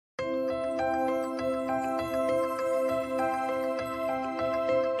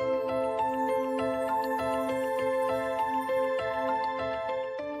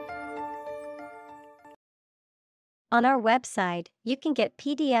On our website, you can get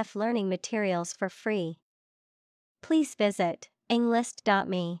PDF learning materials for free. Please visit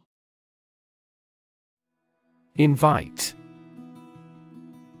englist.me. Invite.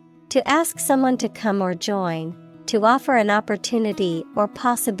 To ask someone to come or join, to offer an opportunity or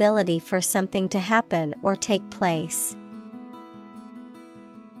possibility for something to happen or take place.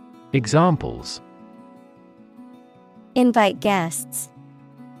 Examples: Invite guests.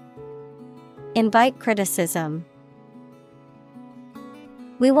 Invite criticism.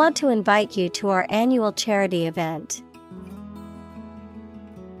 We want to invite you to our annual charity event.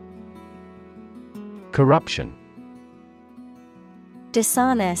 Corruption.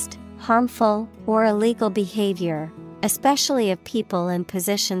 Dishonest, harmful, or illegal behavior, especially of people in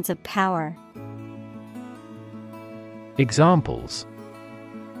positions of power. Examples: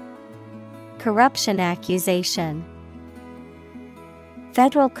 Corruption accusation.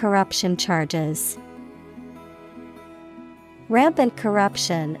 Federal corruption charges. Rampant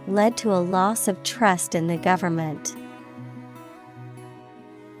corruption led to a loss of trust in the government.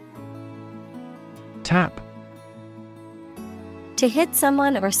 Tap. To hit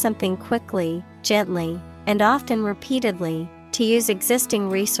someone or something quickly, gently, and often repeatedly, to use existing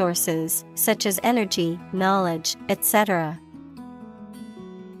resources, such as energy, knowledge, etc.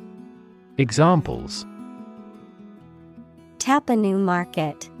 Examples: Tap a new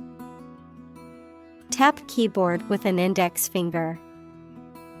market. Tap keyboard with an index finger.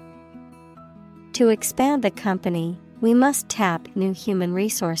 To expand the company, we must tap new human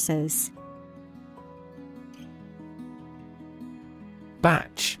resources.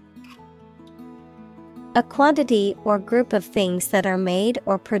 Batch. A quantity or group of things that are made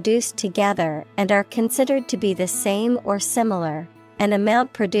or produced together and are considered to be the same or similar, an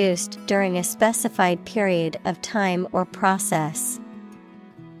amount produced during a specified period of time or process.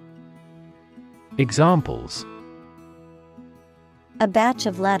 Examples: A batch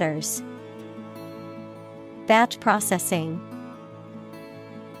of letters. Batch processing.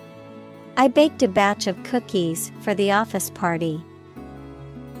 I baked a batch of cookies for the office party.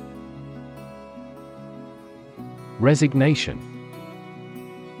 Resignation.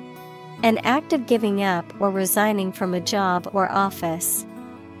 An act of giving up or resigning from a job or office.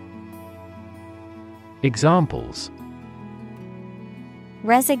 Examples: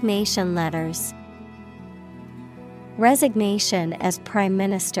 Resignation letters. Resignation as Prime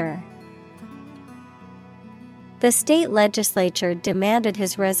Minister. The state legislature demanded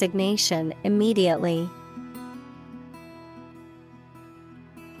his resignation immediately.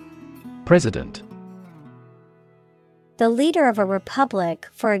 President. The leader of a republic,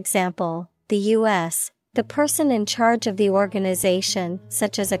 for example, the U.S., the person in charge of the organization,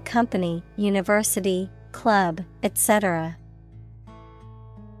 such as a company, university, club, etc.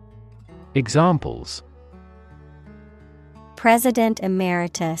 Examples: President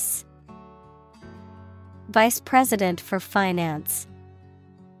Emeritus. Vice President for Finance.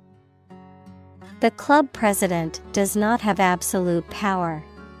 The club president does not have absolute power.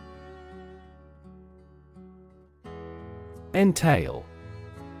 Entail.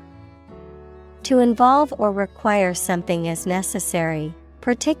 To involve or require something as necessary,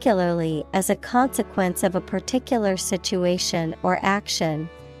 particularly as a consequence of a particular situation or action,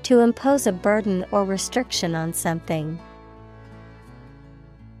 to impose a burden or restriction on something.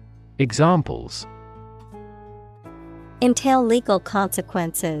 Examples: Entail legal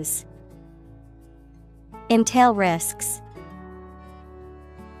consequences. Entail risks.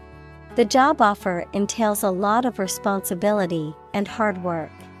 The job offer entails a lot of responsibility and hard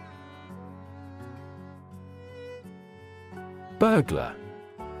work. Burglar.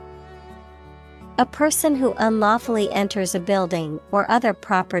 A person who unlawfully enters a building or other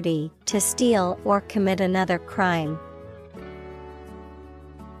property to steal or commit another crime.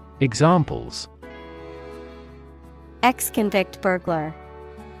 Examples: Ex-convict burglar.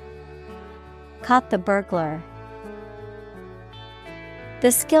 Caught the burglar.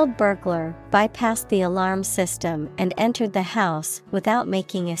 The skilled burglar bypassed the alarm system and entered the house without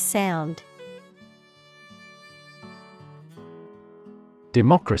making a sound.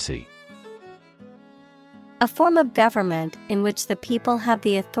 Democracy. A form of government in which the people have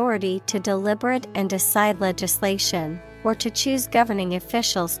the authority to deliberate and decide legislation, or to choose governing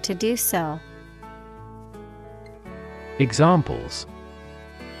officials to do so. Examples: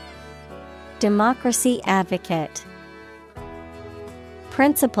 Democracy advocate.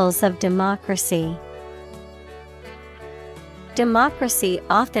 Principles of democracy. Democracy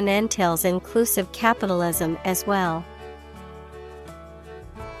often entails inclusive capitalism as well.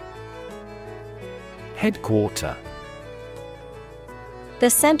 Headquarter. The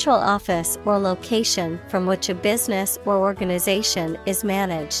central office or location from which a business or organization is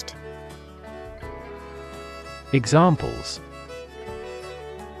managed. Examples: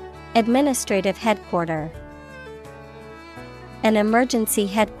 Administrative headquarter. An emergency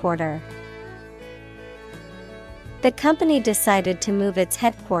headquarter. The company decided to move its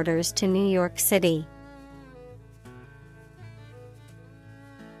headquarters to New York City.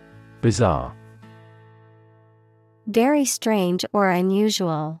 Bizarre. Very strange or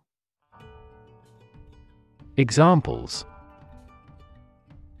unusual. Examples: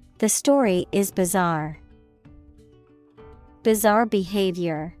 The story is bizarre. Bizarre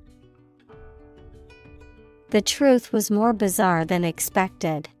behavior. The truth was more bizarre than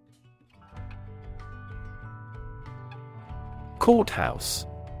expected. Courthouse.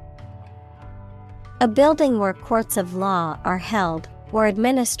 A building where courts of law are held, or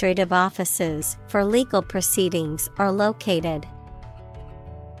administrative offices for legal proceedings are located.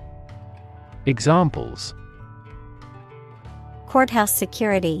 Examples: Courthouse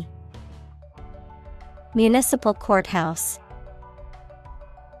security. Municipal courthouse.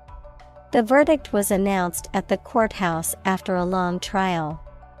 The verdict was announced at the courthouse after a long trial.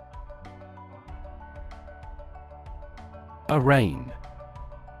 Arraign.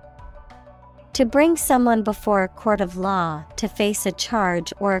 To bring someone before a court of law to face a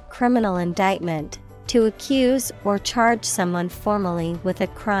charge or a criminal indictment, to accuse or charge someone formally with a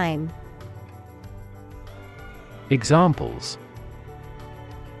crime. Examples: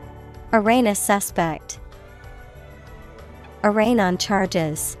 Arraign a suspect. Arraign on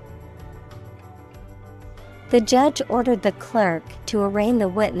charges. The judge ordered the clerk to arraign the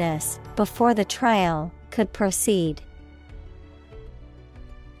witness before the trial could proceed.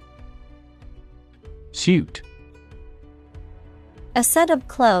 Suit. A set of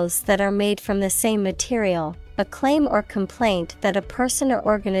clothes that are made from the same material, a claim or complaint that a person or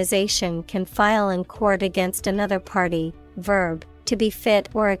organization can file in court against another party. Verb, to be fit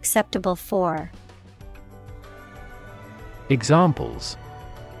or acceptable for. Examples: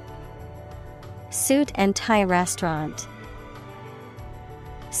 Suit and tie restaurant.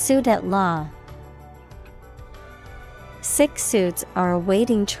 Suit at law. 6 suits are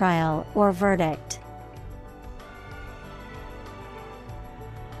awaiting trial or verdict.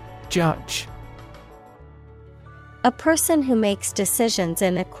 Judge. A person who makes decisions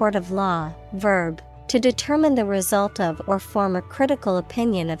in a court of law. Verb, to determine the result of or form a critical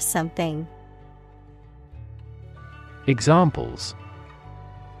opinion of something. Examples: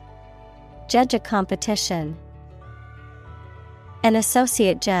 Judge a competition. An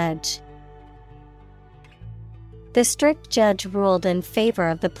associate judge. The strict judge ruled in favor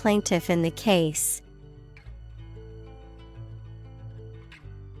of the plaintiff in the case.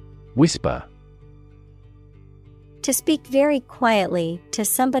 Whisper. To speak very quietly to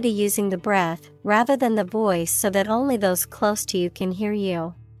somebody using the breath rather than the voice so that only those close to you can hear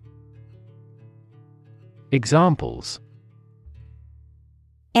you. Examples: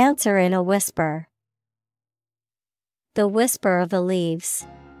 Answer in a whisper. The whisper of the leaves.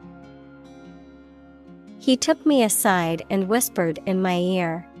 He took me aside and whispered in my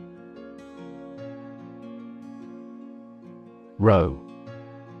ear. Row.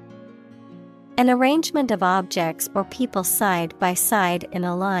 An arrangement of objects or people side by side in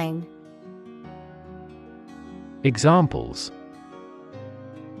a line. Examples: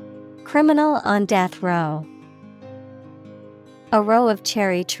 Criminal on death row. A row of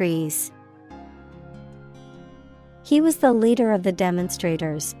cherry trees. He was the leader of the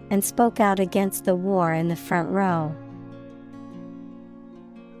demonstrators and spoke out against the war in the front row.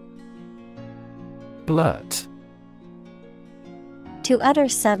 Blurt. To utter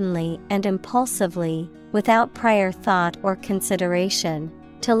suddenly and impulsively, without prior thought or consideration,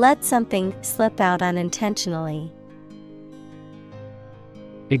 to let something slip out unintentionally.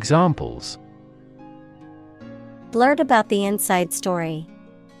 Examples: Blurt about the inside story.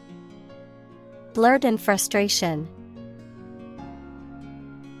 Blurt in frustration.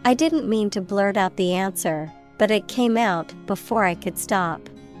 I didn't mean to blurt out the answer, but it came out before I could stop.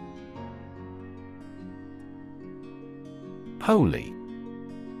 Holy.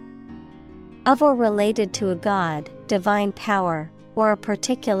 Of or related to a god, divine power, or a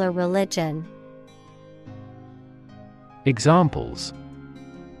particular religion. Examples: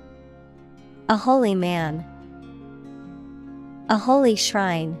 A holy man. A holy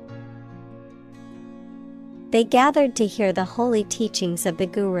shrine. They gathered to hear the holy teachings of the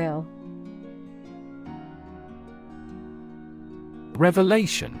Guru.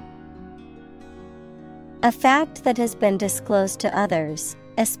 Revelation. A fact that has been disclosed to others,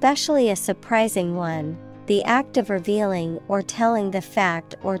 especially a surprising one, the act of revealing or telling the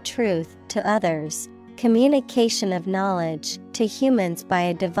fact or truth to others, communication of knowledge to humans by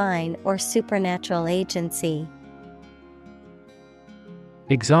a divine or supernatural agency.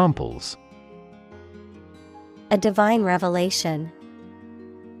 Examples: a divine revelation,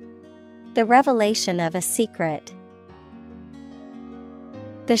 the revelation of a secret.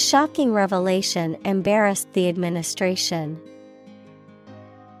 The shocking revelation embarrassed the administration.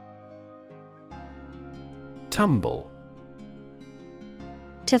 Tumble.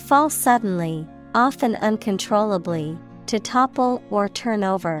 To fall suddenly, often uncontrollably, to topple or turn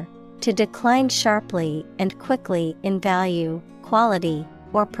over, to decline sharply and quickly in value, quality,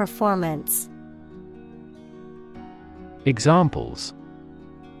 or performance. Examples: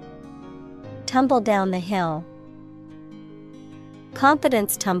 tumble down the hill.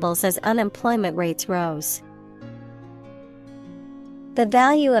 Confidence tumbles as unemployment rates rose. The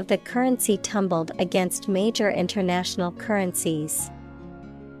value of the currency tumbled against major international currencies.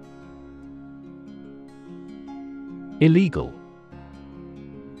 Illegal.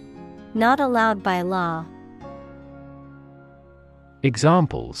 Not allowed by law.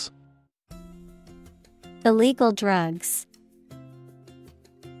 Examples: illegal drugs.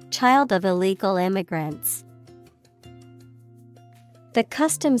 Child of illegal immigrants. The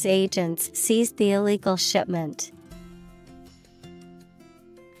customs agents seized the illegal shipment.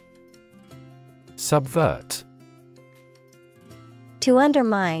 Subvert. To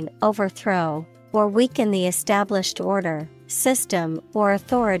undermine, overthrow, or weaken the established order, system, or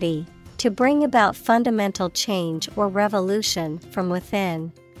authority, to bring about fundamental change or revolution from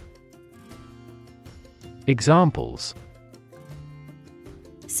within. Examples: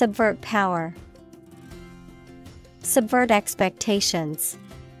 subvert power. Subvert expectations.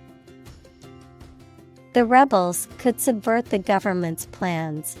 The rebels could subvert the government's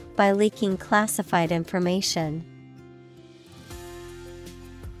plans by leaking classified information.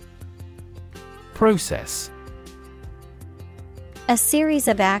 Process. A series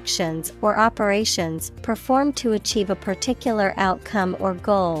of actions or operations performed to achieve a particular outcome or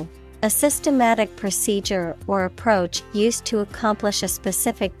goal. A systematic procedure or approach used to accomplish a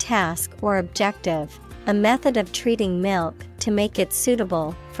specific task or objective. A method of treating milk to make it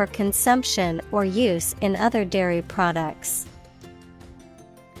suitable for consumption or use in other dairy products.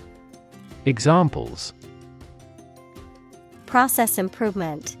 Examples: process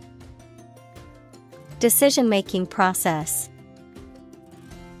improvement. Decision-making process.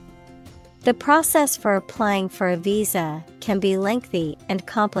 The process for applying for a visa can be lengthy and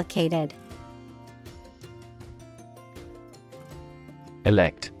complicated.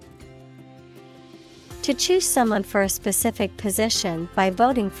 Elect. To choose someone for a specific position by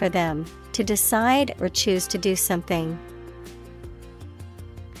voting for them, to decide or choose to do something.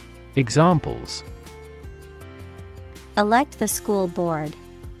 Examples: elect the school board.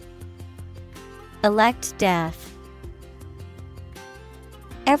 Elect death.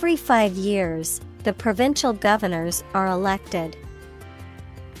 Every 5 years, the provincial governors are elected.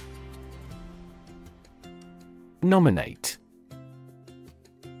 Nominate.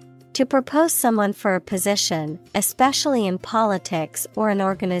 To propose someone for a position, especially in politics or an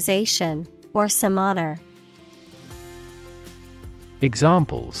organization, or some honor.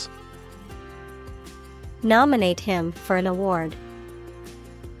 Examples: nominate him for an award.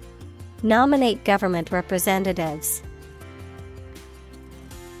 Nominate government representatives.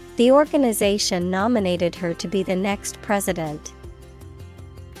 The organization nominated her to be the next president.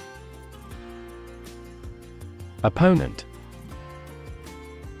 Opponent.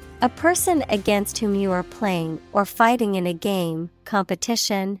 A person against whom you are playing or fighting in a game,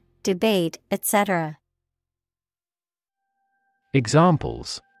 competition, debate, etc.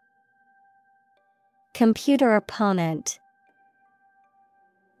 Examples: computer opponent.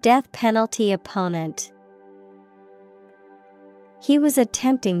 Death penalty opponent. He was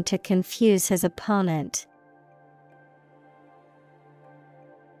attempting to confuse his opponent.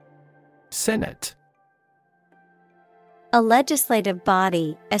 Senate. A legislative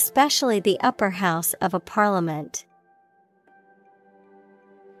body, especially the upper house of a parliament.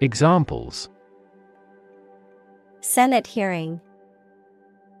 Examples: Senate hearing.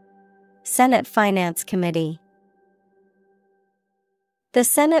 Senate Finance Committee. The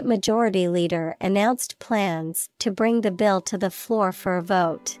Senate Majority Leader announced plans to bring the bill to the floor for a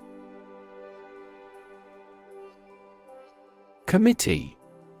vote. Committee.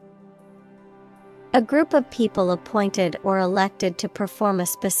 A group of people appointed or elected to perform a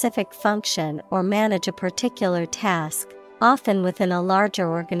specific function or manage a particular task, often within a larger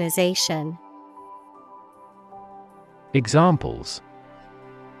organization.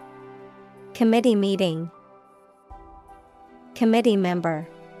 Committee meeting. Committee member.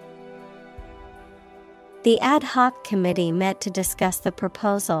 The ad hoc committee met to discuss the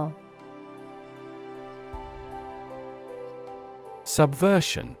proposal.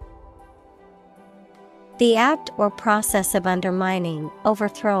 Subversion. The act or process of undermining,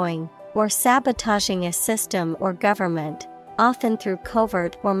 overthrowing, or sabotaging a system or government, often through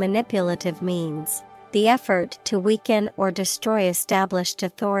covert or manipulative means. The effort to weaken or destroy established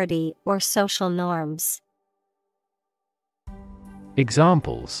authority or social norms.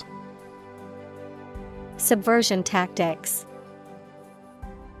 Examples: subversion tactics,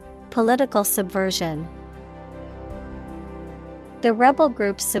 political subversion. The rebel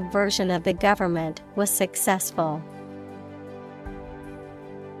group's subversion of the government was successful.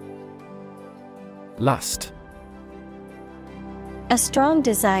 Lust. A strong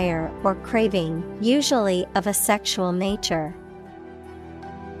desire or craving, usually of a sexual nature.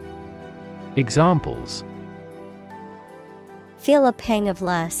 Examples: feel a pang of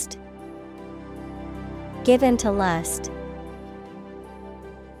lust, give in to lust.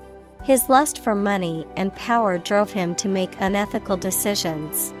 His lust for money and power drove him to make unethical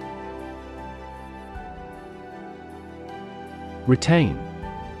decisions. Retain.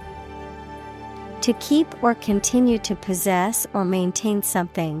 To keep or continue to possess or maintain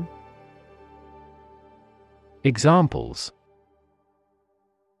something. Examples: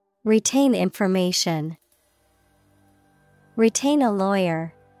 retain information, retain a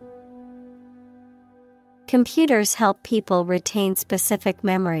lawyer. Computers help people retain specific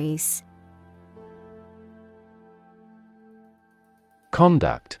memories.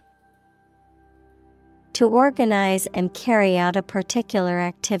 Conduct. To organize and carry out a particular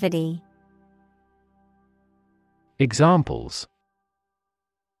activity. Examples: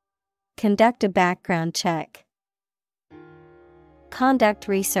 conduct a background check, conduct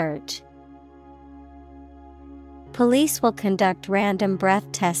research. Police will conduct random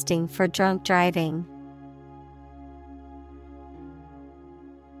breath testing for drunk driving.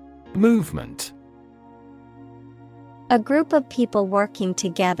 Movement. A group of people working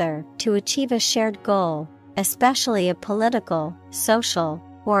together to achieve a shared goal, especially a political, social,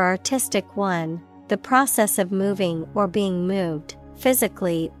 or artistic one, the process of moving or being moved,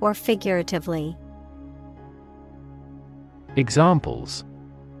 physically or figuratively. Examples: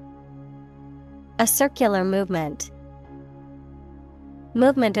 a circular movement,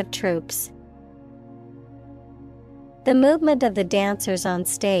 movement of troops. The movement of the dancers on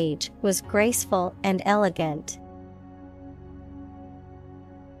stage was graceful and elegant.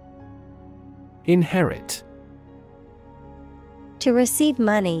 Inherit. To receive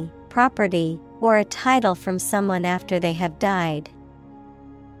money, property, or a title from someone after they have died.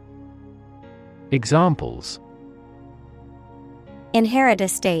 Examples: inherit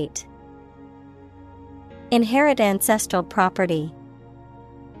estate, inherit ancestral property.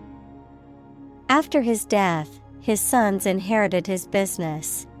 After his death, his sons inherited his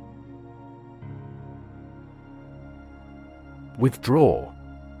business. Withdraw.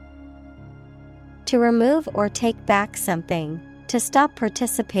 To remove or take back something, to stop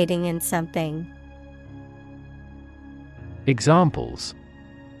participating in something. Examples: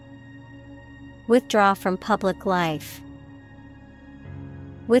 withdraw from public life.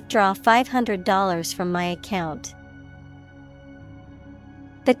 Withdraw $500 from my account.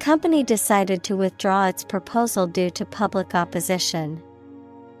 The company decided to withdraw its proposal due to public opposition.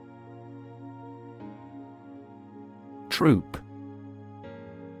 Troop.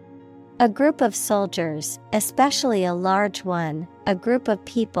 A group of soldiers, especially a large one, a group of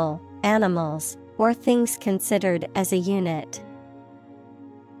people, animals, or things considered as a unit.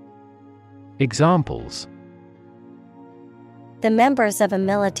 Examples: the members of a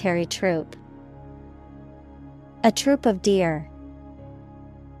military troop. A troop of deer.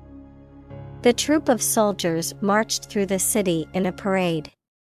 The troop of soldiers marched through the city in a parade.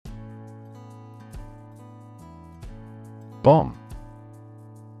 Bomb.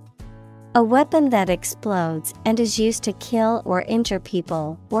 A weapon that explodes and is used to kill or injure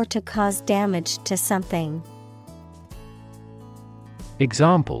people or to cause damage to something.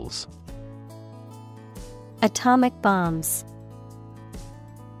 Examples: atomic bombs.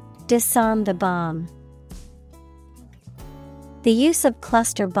 Disarm the bomb. The use of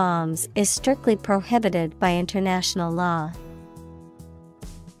cluster bombs is strictly prohibited by international law.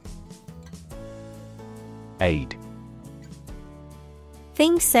 Aid.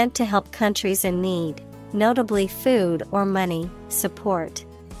 Things sent to help countries in need, notably food or money, support.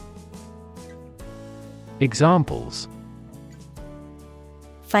 Examples: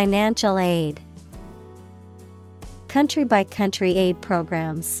 financial aid. Country by country aid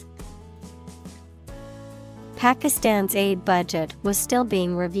programs. Pakistan's aid budget was still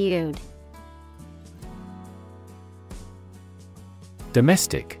being reviewed.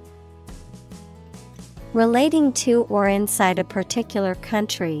 Domestic. Relating to or inside a particular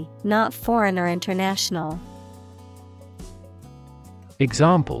country, not foreign or international.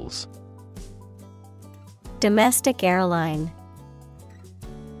 Examples: domestic airline,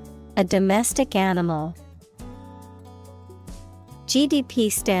 a domestic animal.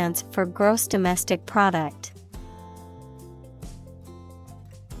 GDP stands for gross domestic product.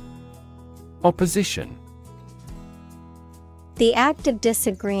 Opposition. The act of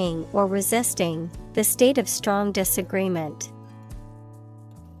disagreeing or resisting, the state of strong disagreement.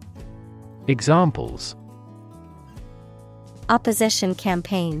 Examples: opposition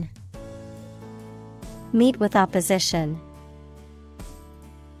campaign, meet with opposition.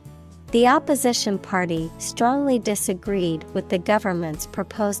 The opposition party strongly disagreed with the government's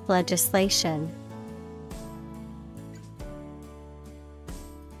proposed legislation.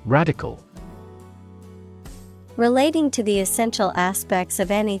 Radical. Relating to the essential aspects of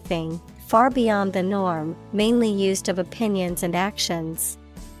anything, far beyond the norm, mainly used of opinions and actions.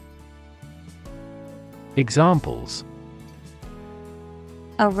 Examples: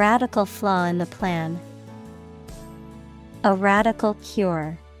 a radical flaw in the plan, a radical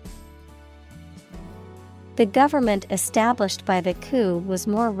cure. The government established by the coup was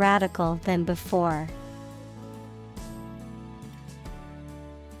more radical than before.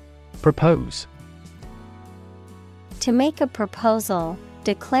 Propose. To make a proposal,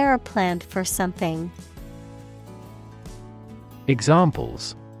 declare a plan for something.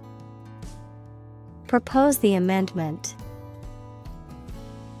 Examples: propose the amendment,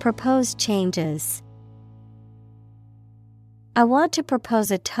 propose changes. I want to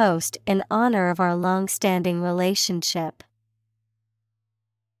propose a toast in honor of our long-standing relationship.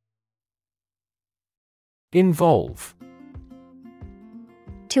 Involve.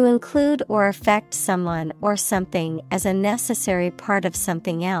 To include or affect someone or something as a necessary part of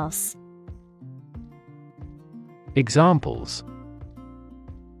something else. Examples: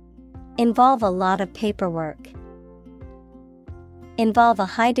 involve a lot of paperwork, involve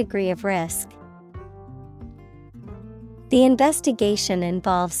a high degree of risk. The investigation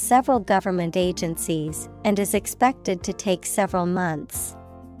involves several government agencies and is expected to take several months.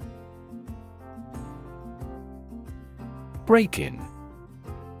 Break-in.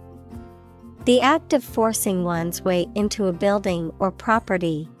 The act of forcing one's way into a building or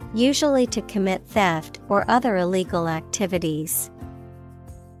property, usually to commit theft or other illegal activities.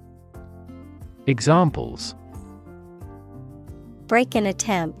 Examples: break-in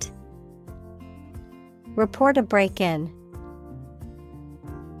attempt, report a break-in.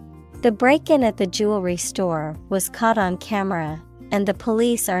 The break-in at the jewelry store was caught on camera, and the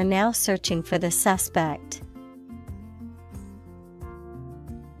police are now searching for the suspect.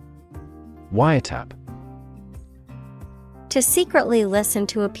 Wiretap. To secretly listen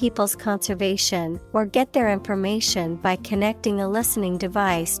to a people's conversation or get their information by connecting a listening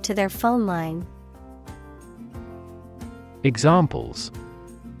device to their phone line. Examples: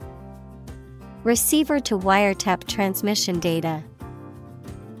 receiver to wiretap transmission data,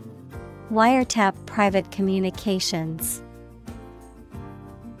 wiretap private communications.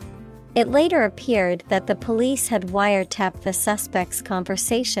 It later appeared that the police had wiretapped the suspect's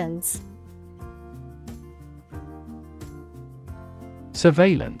conversations.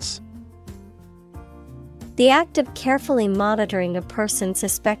 Surveillance. The act of carefully monitoring a person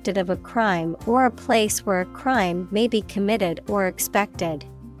suspected of a crime or a place where a crime may be committed or expected.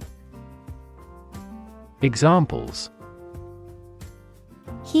 Examples: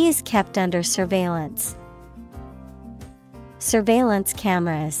 he is kept under surveillance. Surveillance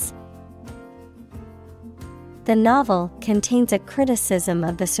cameras. The novel contains a criticism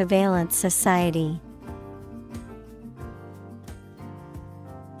of the surveillance society.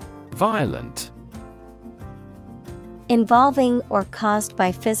 Violent. Involving or caused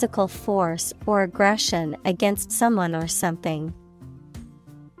by physical force or aggression against someone or something.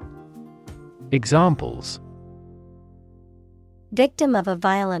 Examples: victim of a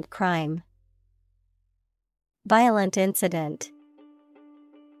violent crime, violent incident.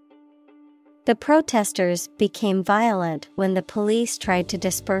 The protesters became violent when the police tried to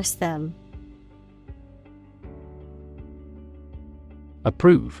disperse them.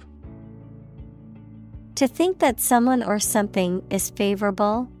 Approve. To think that someone or something is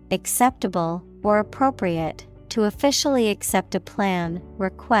favorable, acceptable, or appropriate, to officially accept a plan,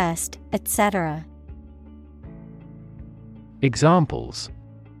 request, etc. Examples: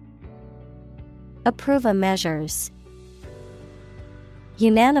 approve a measures,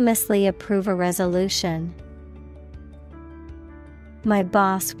 unanimously approve a resolution. My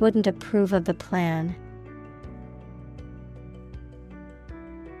boss wouldn't approve of the plan.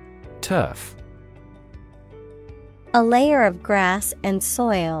 Turf. A layer of grass and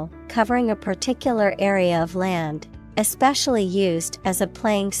soil covering a particular area of land, especially used as a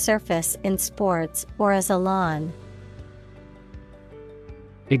playing surface in sports or as a lawn.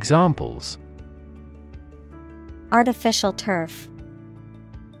 Examples: artificial turf,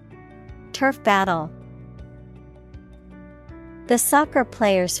 turf battle. The soccer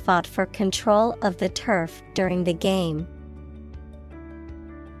players fought for control of the turf during the game.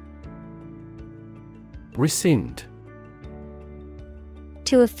 Rescind.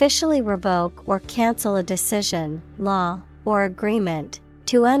 To officially revoke or cancel a decision, law, or agreement,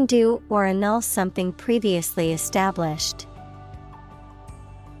 to undo or annul something previously established.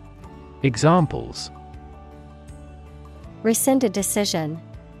 Examples: rescind a decision,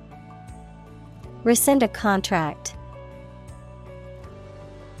 rescind a contract.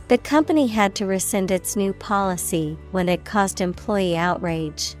 The company had to rescind its new policy when it caused employee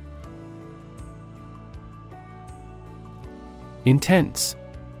outrage. Intense.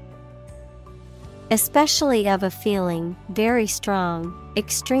 Especially of a feeling, very strong,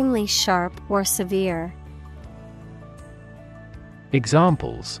 extremely sharp or severe.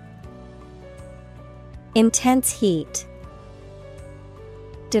 Examples: intense heat,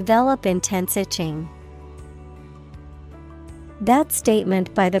 develop intense itching. That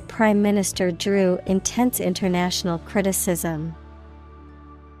statement by the Prime Minister drew intense international criticism.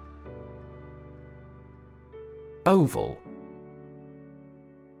 Oval.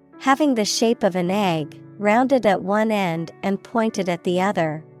 Having the shape of an egg, rounded at one end and pointed at the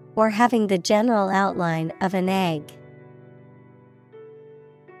other, or having the general outline of an egg.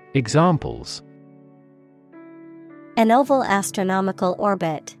 Examples: an oval astronomical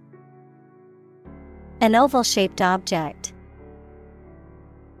orbit, an oval-shaped object.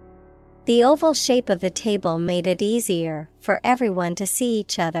 The oval shape of the table made it easier for everyone to see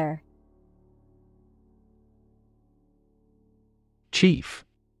each other. Chief.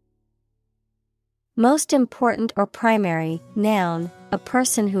 Most important or primary, noun, a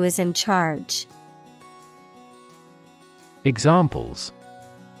person who is in charge. Examples: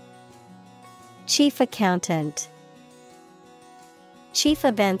 chief accountant, chief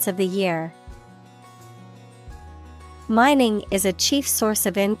events of the year. Mining is a chief source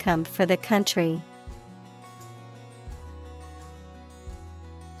of income for the country.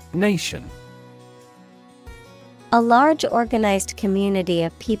 Nation. A large organized community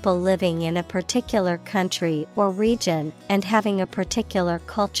of people living in a particular country or region and having a particular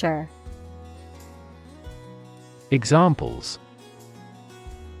culture. Examples: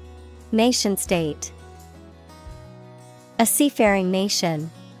 nation state, a seafaring nation.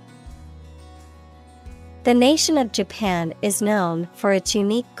 The nation of Japan is known for its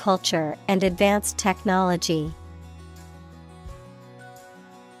unique culture and advanced technology.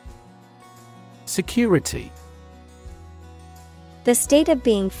 Security. The state of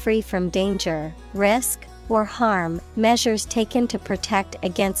being free from danger, risk, or harm, measures taken to protect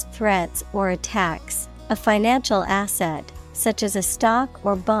against threats or attacks, a financial asset, such as a stock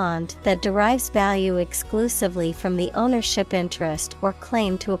or bond that derives value exclusively from the ownership interest or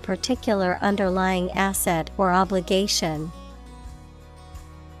claim to a particular underlying asset or obligation.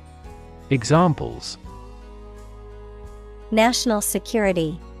 Examples: national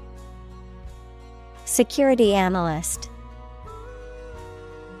security, security analyst.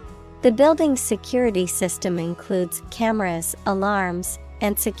 The building's security system includes cameras, alarms,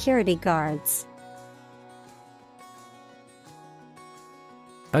 and security guards.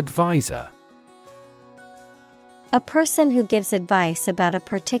 Advisor. A person who gives advice about a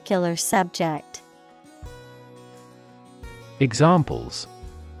particular subject. Examples: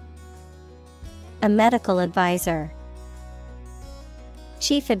 a medical advisor,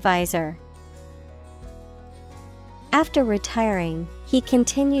 chief advisor. After retiring, he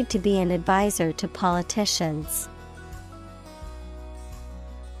continued to be an advisor to politicians.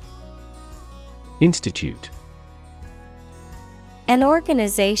 Institute. An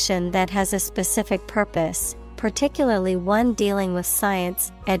organization that has a specific purpose, particularly one dealing with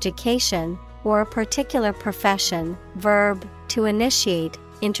science, education, or a particular profession. Verb, to initiate,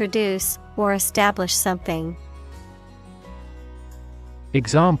 introduce, or establish something.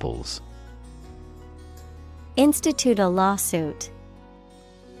 Examples: institute a lawsuit,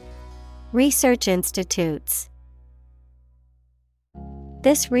 research institutes.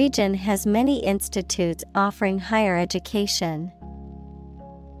 This region has many institutes offering higher education.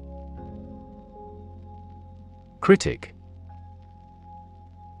 Critic.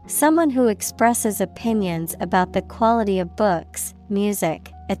 Someone who expresses opinions about the quality of books, music,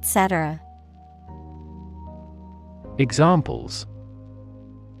 etc. Examples: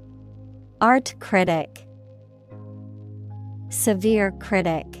 Art critic, severe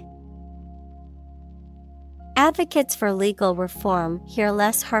critic. Advocates for legal reform hear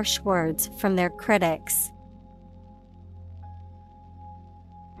less harsh words from their critics.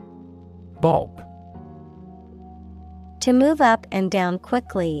 Bob. To move up and down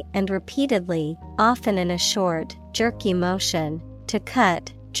quickly and repeatedly, often in a short, jerky motion, to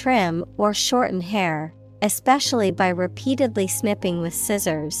cut, trim, or shorten hair, especially by repeatedly snipping with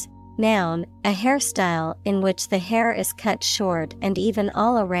scissors. Noun, a hairstyle in which the hair is cut short and even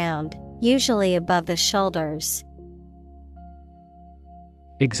all around, usually above the shoulders.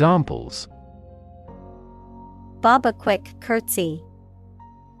 Examples: Bob a quick curtsy.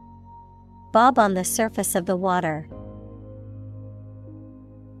 Bob on the surface of the water.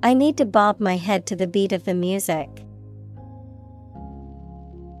 I need to bob my head to the beat of the music.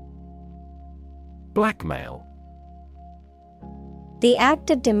 Blackmail. The act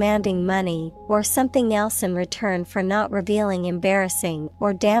of demanding money or something else in return for not revealing embarrassing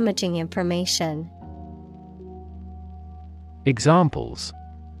or damaging information. Examples: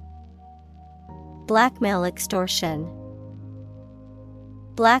 Blackmail extortion.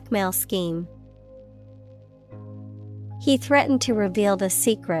 Blackmail scheme. He threatened to reveal the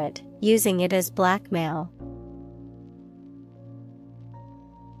secret, using it as blackmail.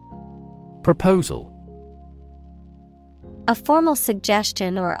 Proposal. A formal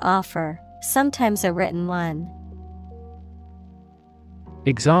suggestion or offer, sometimes a written one.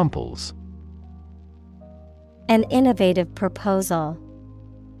 Examples: An innovative proposal.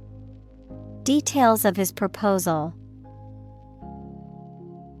 Details of his proposal.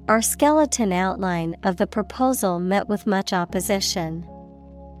 Our skeleton outline of the proposal met with much opposition.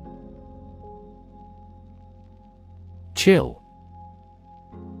 Chill.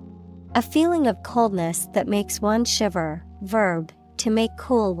 A feeling of coldness that makes one shiver. Verb, to make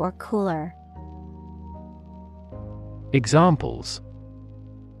cool or cooler. Examples: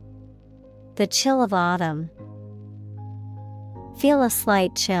 The chill of autumn. Feel a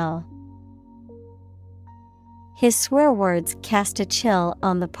slight chill. His swear words cast a chill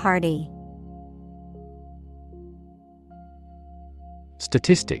on the party.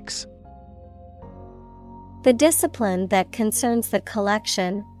 Statistics. The discipline that concerns the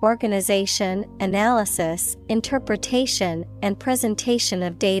collection, organization, analysis, interpretation, and presentation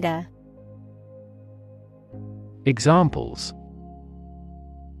of data. Examples: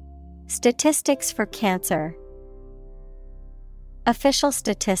 Statistics for cancer. Official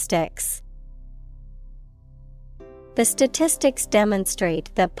statistics. The statistics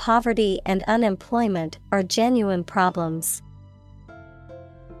demonstrate that poverty and unemployment are genuine problems.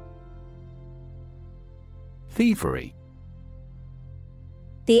 Thievery.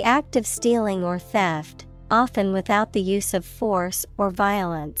 The act of stealing or theft, often without the use of force or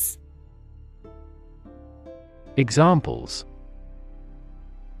violence. Examples: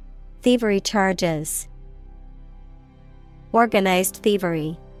 Thievery charges. Organized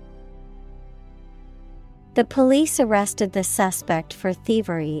thievery. The police arrested the suspect for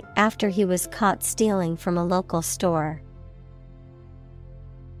thievery after he was caught stealing from a local store.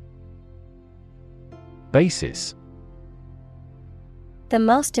 Basis. The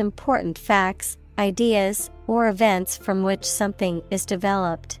most important facts, ideas, or events from which something is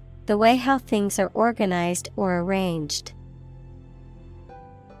developed, the way how things are organized or arranged.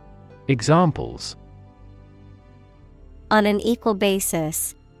 Examples: On an equal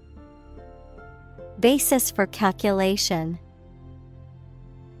basis. Basis for calculation.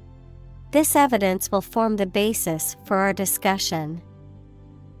 This evidence will form the basis for our discussion.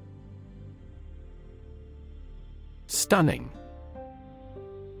 Stunning.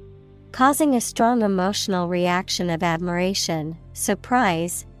 Causing a strong emotional reaction of admiration,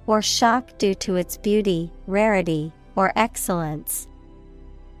 surprise, or shock due to its beauty, rarity, or excellence.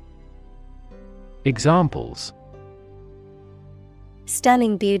 Examples: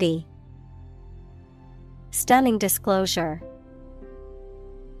 Stunning beauty. Stunning disclosure.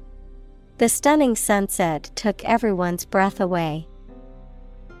 The stunning sunset took everyone's breath away.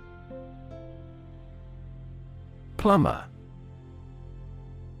 Plumber.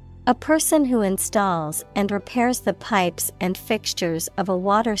 A person who installs and repairs the pipes and fixtures of a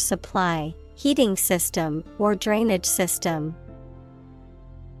water supply, heating system, or drainage system.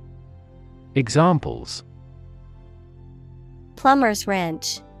 Examples: Plumber's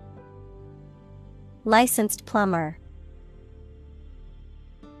wrench. Licensed plumber.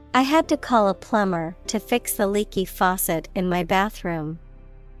 I had to call a plumber to fix the leaky faucet in my bathroom.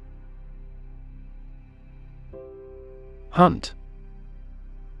 Hunt.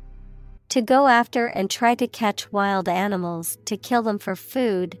 To go after and try to catch wild animals to kill them for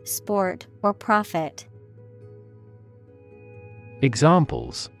food, sport, or profit.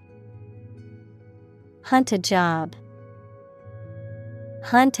 Examples: Hunt a job.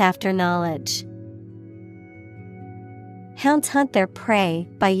 Hunt after knowledge. Hounds hunt their prey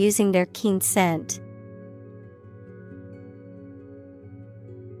by using their keen scent.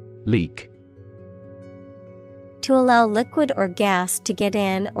 Leak. To allow liquid or gas to get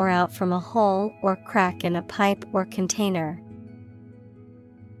in or out from a hole or crack in a pipe or container.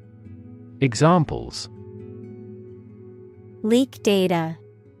 Examples: Leak data.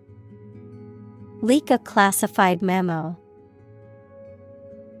 Leak a classified memo.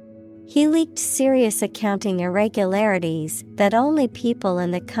 He leaked serious accounting irregularities that only people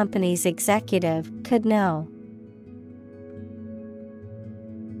in the company's executive could know.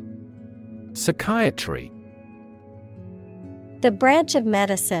 Psychiatry. The branch of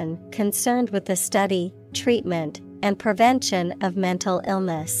medicine concerned with the study, treatment, and prevention of mental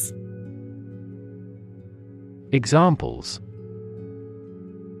illness. Examples: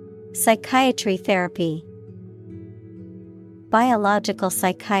 Psychiatry therapy. Biological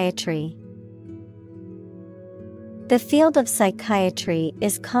psychiatry. The field of psychiatry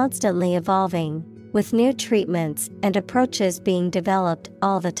is constantly evolving, with new treatments and approaches being developed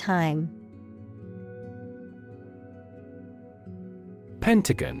all the time.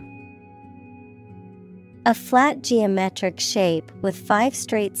 Pentagon. A flat geometric shape with 5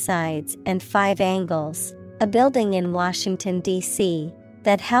 straight sides and 5 angles, a building in Washington, D.C.,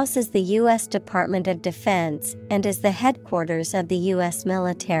 that houses the U.S. Department of Defense and is the headquarters of the U.S.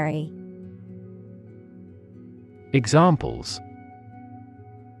 military. Examples: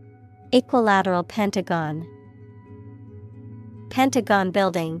 Equilateral pentagon. Pentagon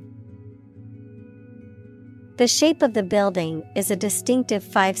building. The shape of the building is a distinctive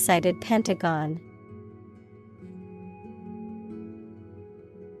 5-sided pentagon.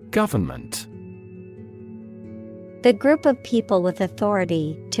 Government. The group of people with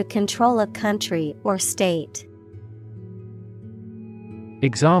authority to control a country or state.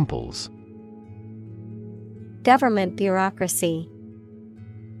 Examples: Government bureaucracy.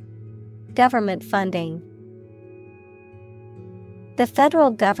 Government funding. The federal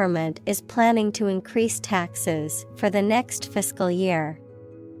government is planning to increase taxes for the next fiscal year.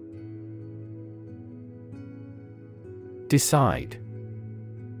 Decide.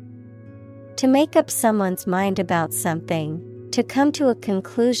 To make up someone's mind about something, to come to a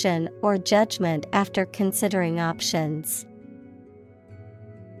conclusion or judgment after considering options.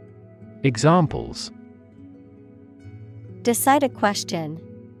 Examples: Decide a question.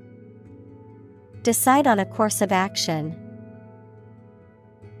 Decide on a course of action.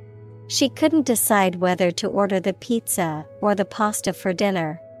 She couldn't decide whether to order the pizza or the pasta for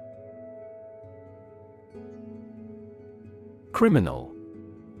dinner. Criminal.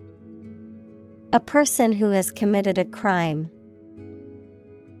 A person who has committed a crime.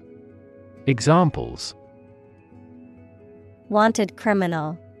 Examples: Wanted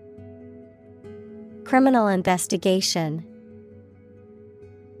criminal. Criminal investigation.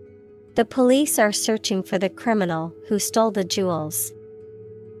 The police are searching for the criminal who stole the jewels.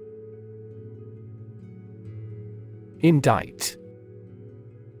 Indict.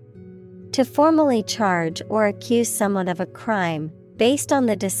 To formally charge or accuse someone of a crime, based on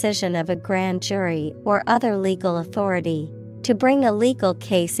the decision of a grand jury or other legal authority, to bring a legal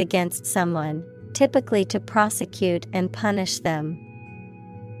case against someone, typically to prosecute and punish them.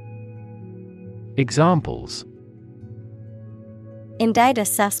 Examples: Indict a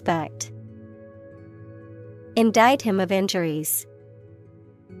suspect. Indict him of injuries.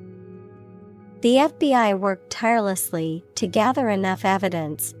 The FBI worked tirelessly to gather enough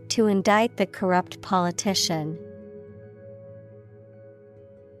evidence to indict the corrupt politician.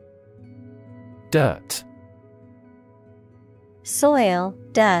 Dirt. Soil,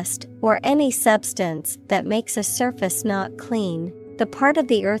 dust, or any substance that makes a surface not clean, the part of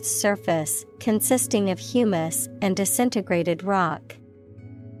the Earth's surface consisting of humus and disintegrated rock.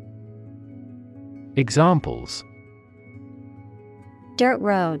 Examples: Dirt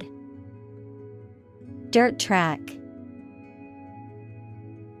road. Dirt track.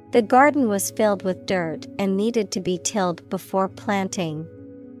 The garden was filled with dirt and needed to be tilled before planting.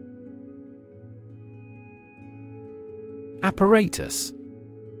 Apparatus.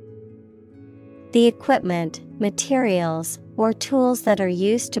 The equipment, materials, or tools that are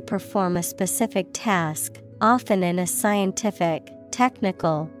used to perform a specific task, often in a scientific,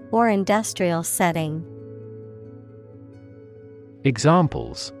 technical, or industrial setting.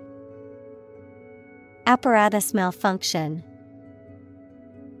 Examples: Apparatus malfunction.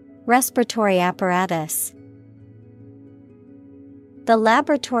 Respiratory apparatus. The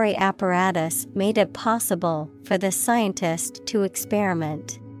laboratory apparatus made it possible for the scientist to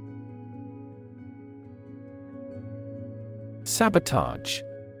experiment. Sabotage.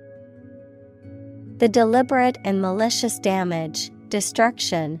 The deliberate and malicious damage,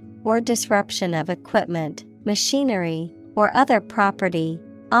 destruction, or disruption of equipment, machinery, or other property,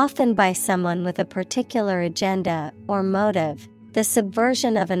 often by someone with a particular agenda or motive. The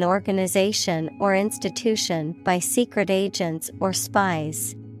subversion of an organization or institution by secret agents or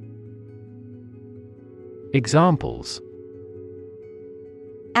spies. Examples: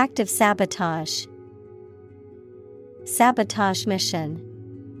 Active sabotage. Sabotage mission.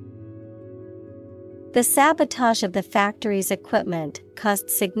 The sabotage of the factory's equipment caused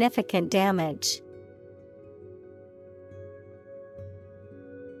significant damage.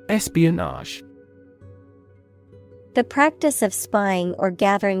 Espionage. The practice of spying or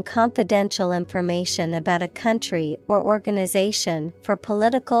gathering confidential information about a country or organization for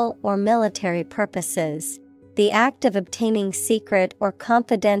political or military purposes. The act of obtaining secret or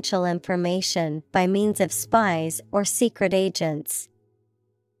confidential information by means of spies or secret agents.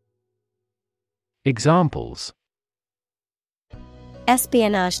 Examples: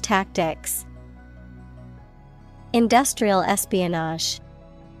 Espionage tactics. Industrial espionage.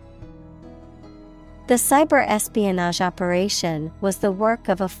 The cyber espionage operation was the work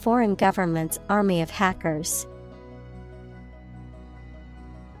of a foreign government's army of hackers.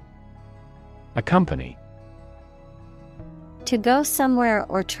 Accompany. To go somewhere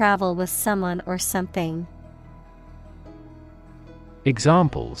or travel with someone or something.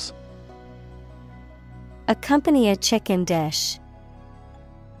 Examples: Accompany a chicken dish.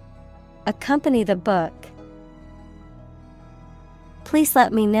 Accompany the book. Please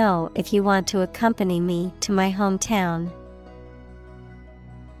let me know if you want to accompany me to my hometown.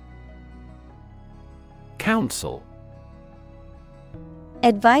 Counsel.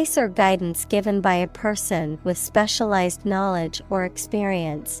 Advice or guidance given by a person with specialized knowledge or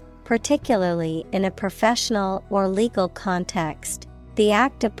experience, particularly in a professional or legal context. The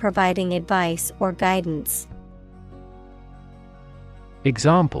act of providing advice or guidance.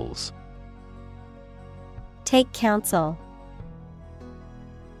 Examples: Take counsel.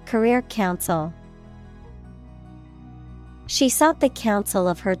 Career counsel. She sought the counsel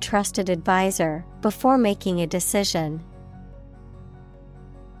of her trusted advisor before making a decision.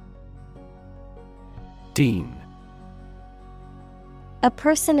 Dean. A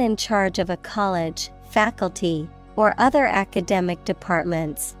person in charge of a college, faculty, or other academic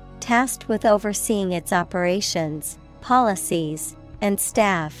departments, tasked with overseeing its operations, policies, and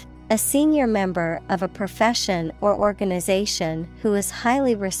staff. A senior member of a profession or organization who is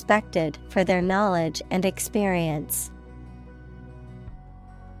highly respected for their knowledge and experience.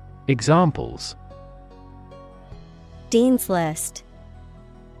 Examples: Dean's list.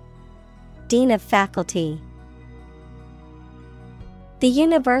 Dean of faculty. The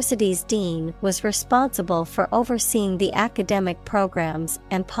university's dean was responsible for overseeing the academic programs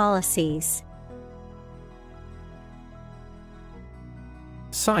and policies.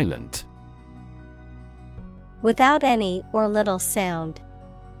 Silent. Without any or little sound.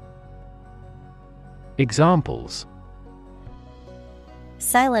 Examples: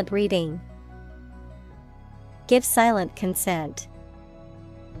 Silent reading. Give silent consent.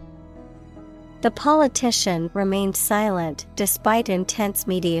 The politician remained silent despite intense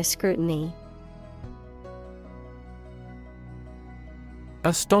media scrutiny.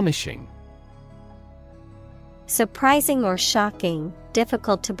 Astonishing. Surprising or shocking,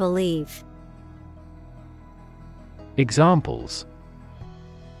 difficult to believe. Examples: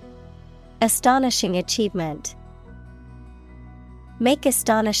 Astonishing achievement. Make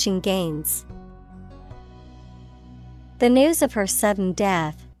astonishing gains. The news of her sudden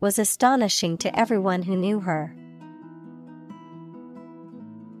death was astonishing to everyone who knew her.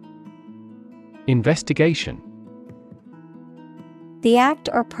 Investigation. The act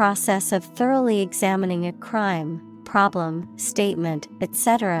or process of thoroughly examining a crime, problem, statement,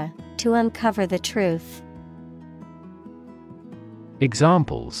 etc., to uncover the truth.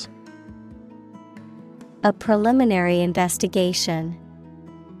 Examples: A preliminary investigation.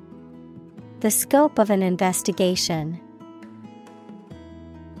 The scope of an investigation.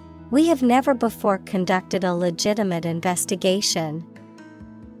 We have never before conducted a legitimate investigation.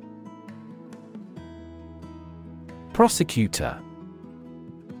 Prosecutor.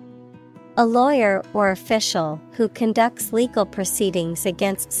 A lawyer or official who conducts legal proceedings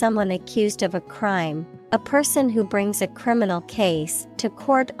against someone accused of a crime, A person who brings a criminal case to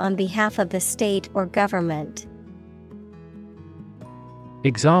court on behalf of the state or government.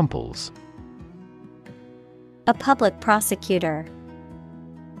 Examples: A public prosecutor.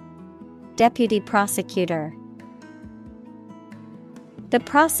 Deputy prosecutor. The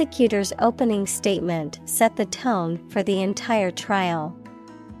prosecutor's opening statement set the tone for the entire trial.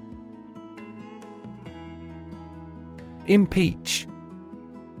 Impeach.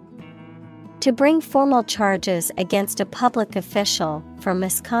 To bring formal charges against a public official for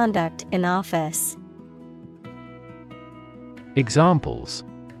misconduct in office. Examples: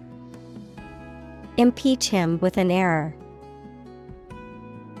 Impeach him with an error.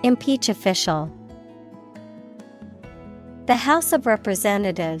 Impeach official. The House of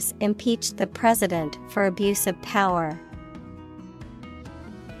Representatives impeached the president for abuse of power.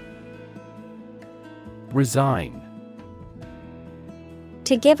 Resign.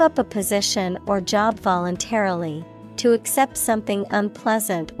 To give up a position or job voluntarily, to accept something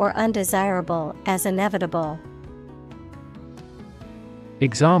unpleasant or undesirable as inevitable.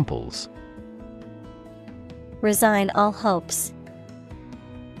 Examples: Resign all hopes.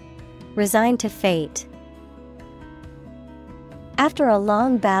 Resign to fate. After a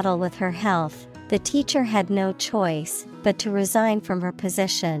long battle with her health, the teacher had no choice but to resign from her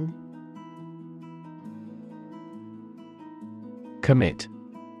position. Commit.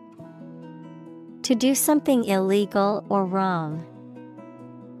 To do something illegal or wrong.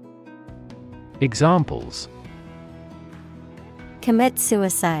 Examples: Commit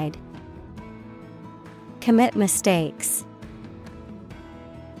suicide. Commit mistakes.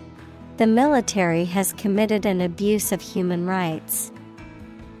 The military has committed an abuse of human rights.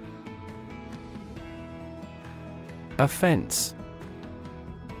 Offense.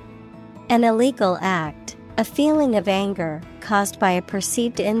 An illegal act, a feeling of anger caused by a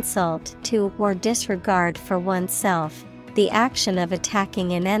perceived insult to or disregard for oneself, the action of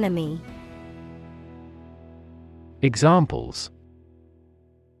attacking an enemy. Examples: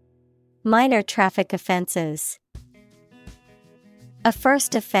 Minor traffic offenses. A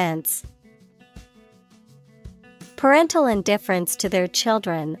first offense. Parental indifference to their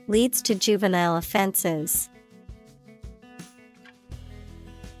children leads to juvenile offenses.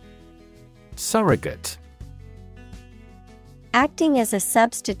 Surrogate. Acting as a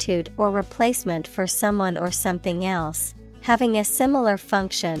substitute or replacement for someone or something else, having a similar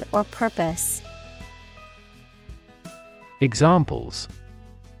function or purpose. Examples: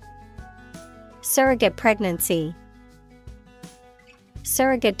 Surrogate pregnancy.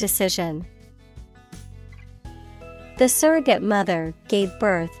 Surrogate decision. The surrogate mother gave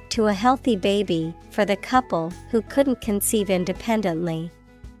birth to a healthy baby for the couple who couldn't conceive independently.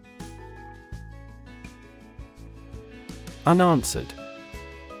 Unanswered.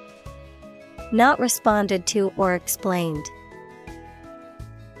 Not responded to or explained.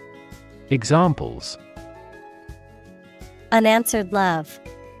 Examples: Unanswered love.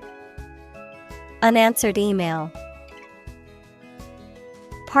 Unanswered email.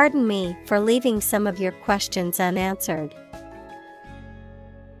 Pardon me for leaving some of your questions unanswered.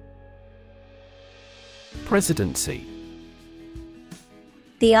 Presidency.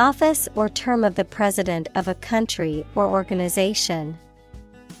 The office or term of the president of a country or organization.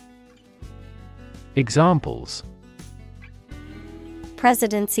 Examples: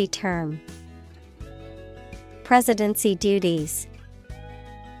 Presidency term. Presidency duties.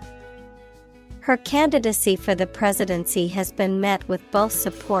 Her candidacy for the presidency has been met with both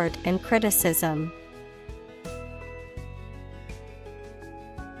support and criticism.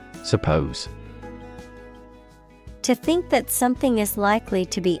 Suppose. To think that something is likely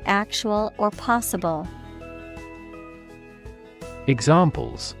to be actual or possible.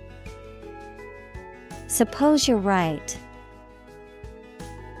 Examples: Suppose you're right.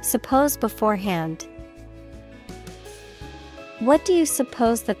 Suppose beforehand. What do you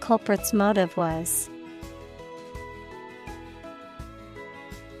suppose the culprit's motive was?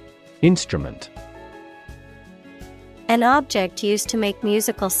 Instrument. An object used to make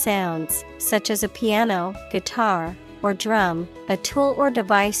musical sounds, such as a piano, guitar, or drum, a tool or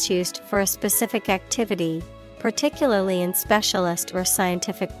device used for a specific activity, particularly in specialist or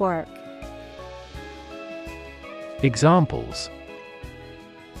scientific work. Examples: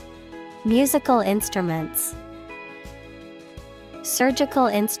 Musical instruments. Surgical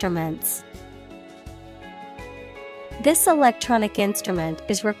instruments. This electronic instrument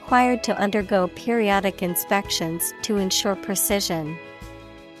is required to undergo periodic inspections to ensure precision.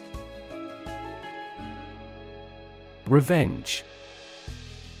 Revenge.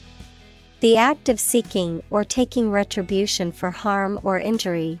 The act of seeking or taking retribution for harm or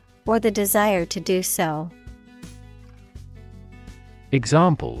injury, or the desire to do so.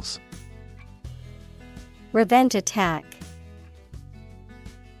 Examples: Revenge attack.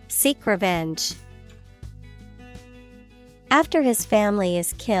 Seek revenge. After his family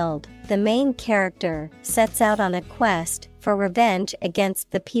is killed, the main character sets out on a quest for revenge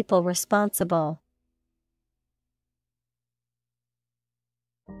against the people responsible.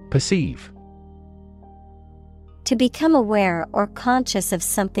 Perceive. To become aware or conscious of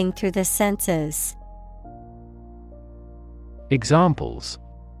something through the senses. Examples: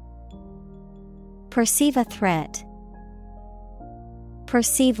 Perceive a threat.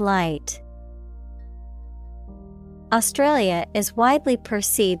 Perceive light. Australia is widely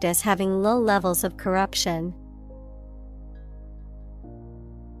perceived as having low levels of corruption.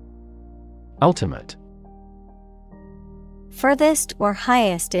 Ultimate. Furthest or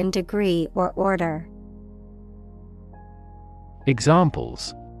highest in degree or order.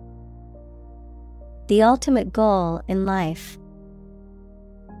 Examples: The ultimate goal in life.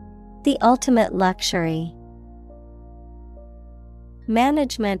 The ultimate luxury.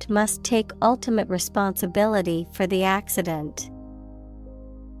 Management must take ultimate responsibility for the accident.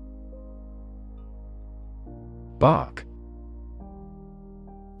 Bark.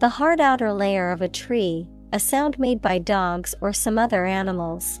 The hard outer layer of a tree, a sound made by dogs or some other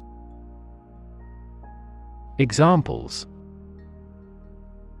animals. Examples: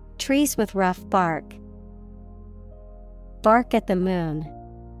 Trees with rough bark. Bark at the moon.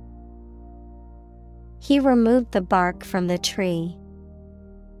 He removed the bark from the tree.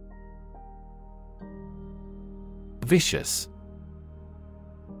 Vicious.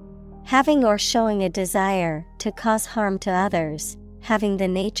 Having or showing a desire to cause harm to others, having the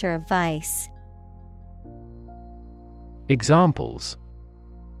nature of vice. Examples: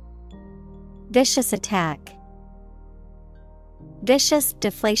 Vicious attack. Vicious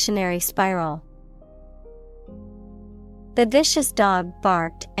deflationary spiral. The vicious dog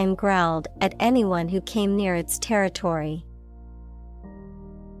barked and growled at anyone who came near its territory.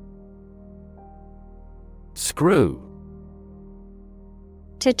 Screw.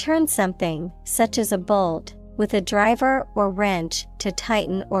 To turn something, such as a bolt, with a driver or wrench to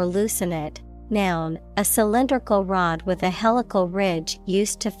tighten or loosen it. Noun, a cylindrical rod with a helical ridge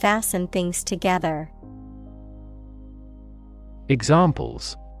used to fasten things together.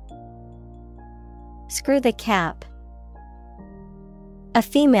 Examples: Screw the cap. A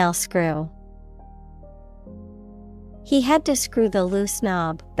female screw. He had to screw the loose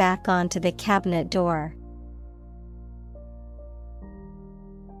knob back onto the cabinet door.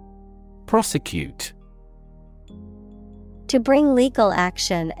 Prosecute. To bring legal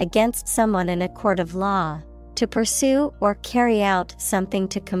action against someone in a court of law. To pursue or carry out something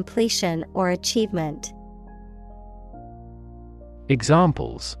to completion or achievement.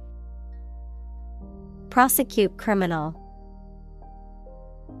 Examples: Prosecute criminal.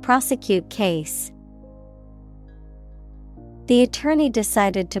 Prosecute case. The attorney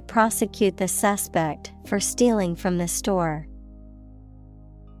decided to prosecute the suspect for stealing from the store.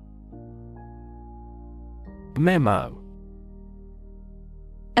 Memo.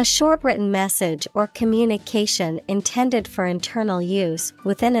 A short written message or communication intended for internal use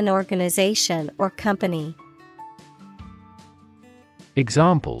within an organization or company.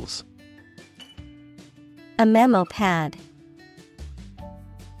 Examples: A memo pad.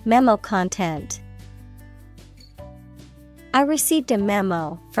 Memo content. I received a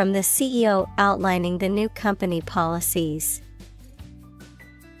memo from the CEO outlining the new company policies.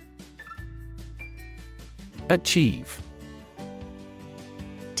 Achieve.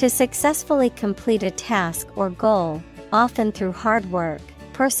 To successfully complete a task or goal, often through hard work,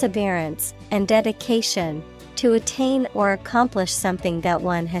 perseverance, and dedication, to attain or accomplish something that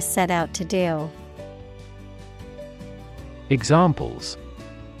one has set out to do. Examples: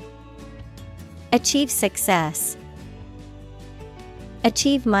 Achieve success.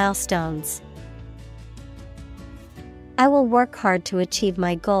 Achieve milestones. I will work hard to achieve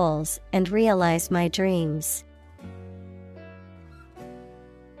my goals and realize my dreams.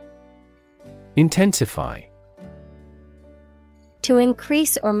 Intensify. To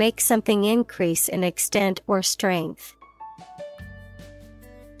increase or make something increase in extent or strength.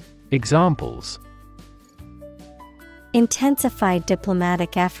 Examples: Intensify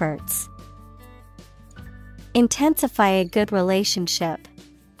diplomatic efforts. Intensify a good relationship.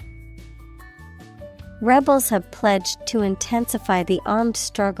 Rebels have pledged to intensify the armed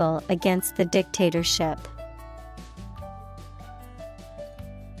struggle against the dictatorship.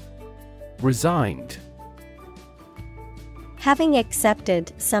 Resigned. Having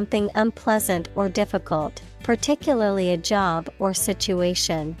accepted something unpleasant or difficult, particularly a job or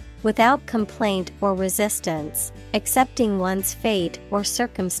situation, without complaint or resistance, accepting one's fate or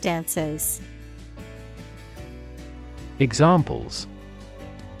circumstances. Examples: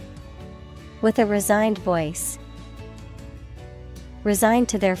 with a resigned voice, resigned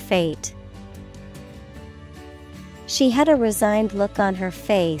to their fate. She had a resigned look on her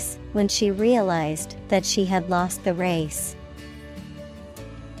face when she realized that she had lost the race.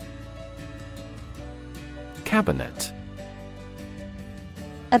 Cabinet.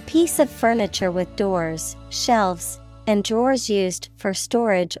 A piece of furniture with doors, shelves, and drawers used for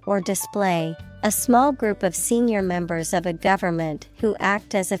storage or display. A small group of senior members of a government who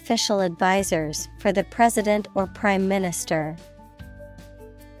act as official advisors for the president or prime minister.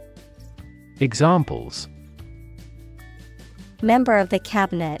 Examples: member of the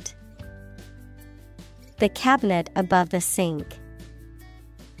cabinet, the cabinet above the sink.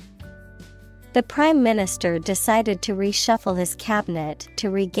 The prime minister decided to reshuffle his cabinet to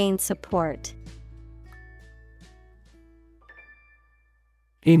regain support.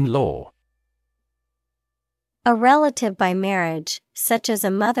 In-law. A relative by marriage, such as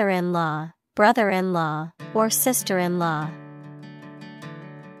a mother-in-law, brother-in-law, or sister-in-law.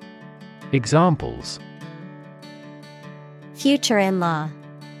 Examples: future in-law,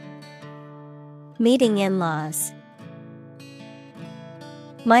 meeting in-laws.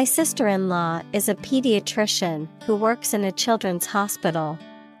 My sister-in-law is a pediatrician who works in a children's hospital.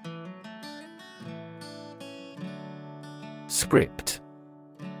 Script.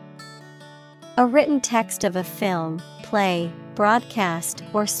 A written text of a film, play, broadcast,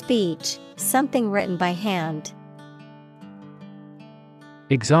 or speech, something written by hand.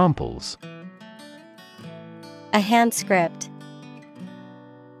 Examples: a hand script,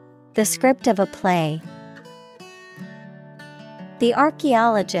 the script of a play. The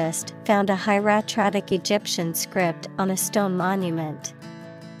archaeologist found a hieratic Egyptian script on a stone monument.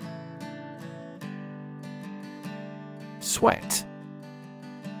 Sweat.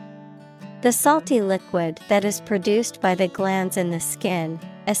 The salty liquid that is produced by the glands in the skin,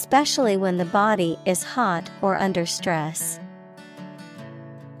 especially when the body is hot or under stress.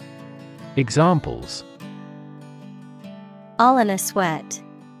 Examples: all in a sweat,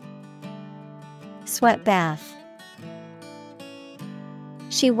 sweat bath.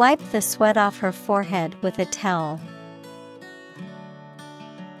 She wiped the sweat off her forehead with a towel.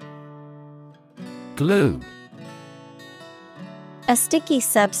 Glue. A sticky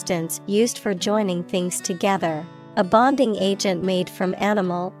substance used for joining things together, a bonding agent made from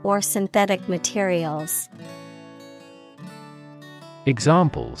animal or synthetic materials.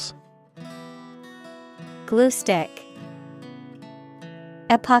 Examples: glue stick,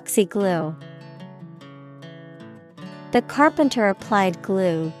 epoxy glue. The carpenter applied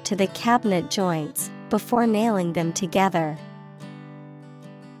glue to the cabinet joints before nailing them together.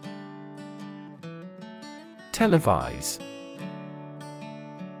 Televise.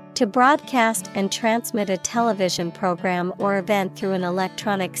 To broadcast and transmit a television program or event through an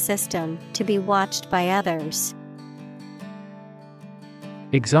electronic system to be watched by others.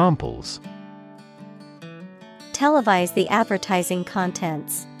 Examples: televise the advertising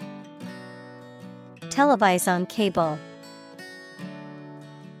contents. Televise on cable.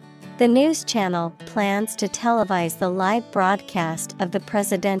 The news channel plans to televise the live broadcast of the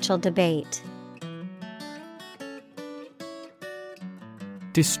presidential debate.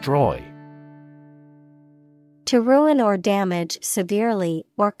 Destroy. To ruin or damage severely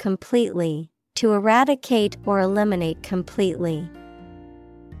or completely, to eradicate or eliminate completely.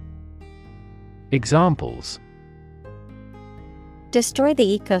 Examples: destroy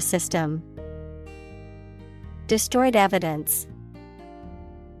the ecosystem. Destroyed evidence.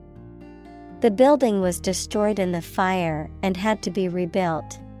 The building was destroyed in the fire and had to be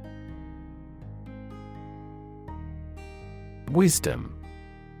rebuilt. Wisdom.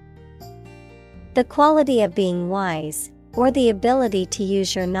 The quality of being wise, or the ability to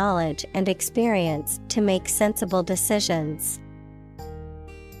use your knowledge and experience to make sensible decisions.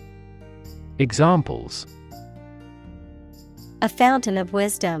 Examples: a fountain of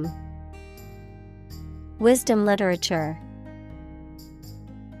wisdom. Wisdom literature.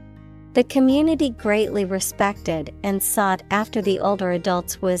 The community greatly respected and sought after the older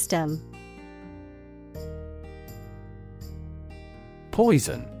adult's wisdom.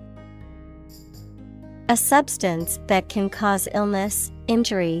 Poison. A substance that can cause illness,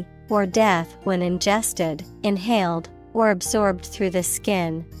 injury, or death when ingested, inhaled, or absorbed through the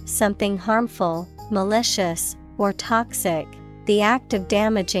skin, something harmful, malicious, or toxic, the act of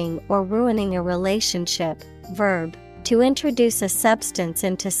damaging or ruining a relationship. Verb, To introduce a substance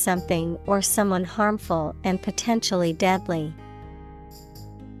into something or someone harmful and potentially deadly.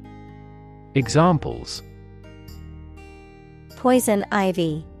 Examples: Poison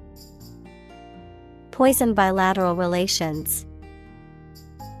ivy. Poison bilateral relations.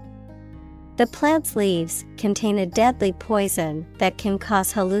 The plant's leaves contain a deadly poison that can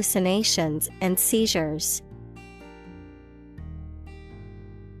cause hallucinations and seizures.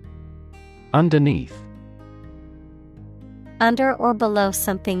 Underneath. Under or below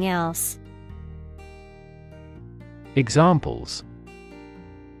something else. Examples: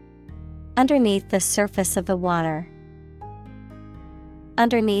 Underneath the surface of the water.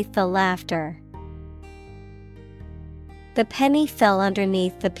 Underneath the laughter. The penny fell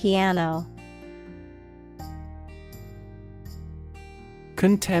underneath the piano.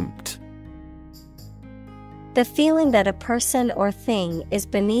 Contempt. The feeling that a person or thing is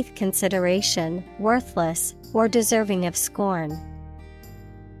beneath consideration, worthless, or deserving of scorn.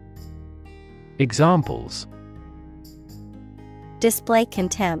 Examples: Display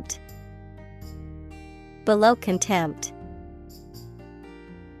contempt. Below contempt.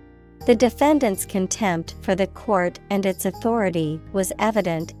 The defendant's contempt for the court and its authority was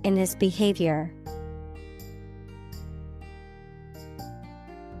evident in his behavior.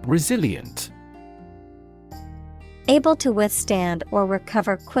 Resilient. Able to withstand or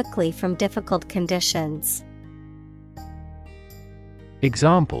recover quickly from difficult conditions.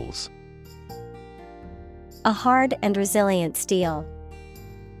 Examples: A hard and resilient steel.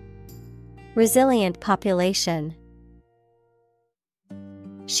 Resilient population.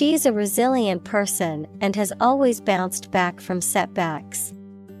 She is a resilient person and has always bounced back from setbacks.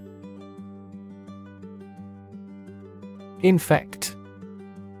 Infect.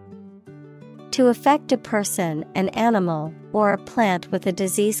 To affect a person, an animal, or a plant with a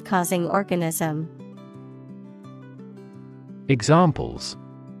disease-causing organism. Examples: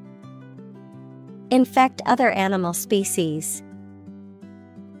 Infect other animal species.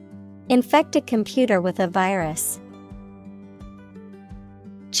 Infect a computer with a virus.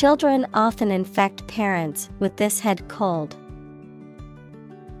 Children often infect parents with this head cold.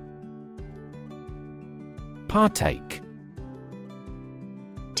 Partake.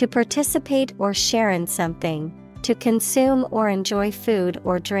 To participate or share in something, to consume or enjoy food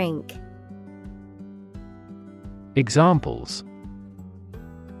or drink. Examples: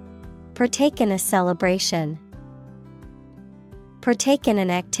 Partake in a celebration. Partake in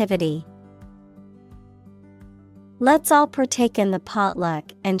an activity. Let's all partake in the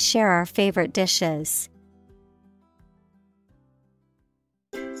potluck and share our favorite dishes.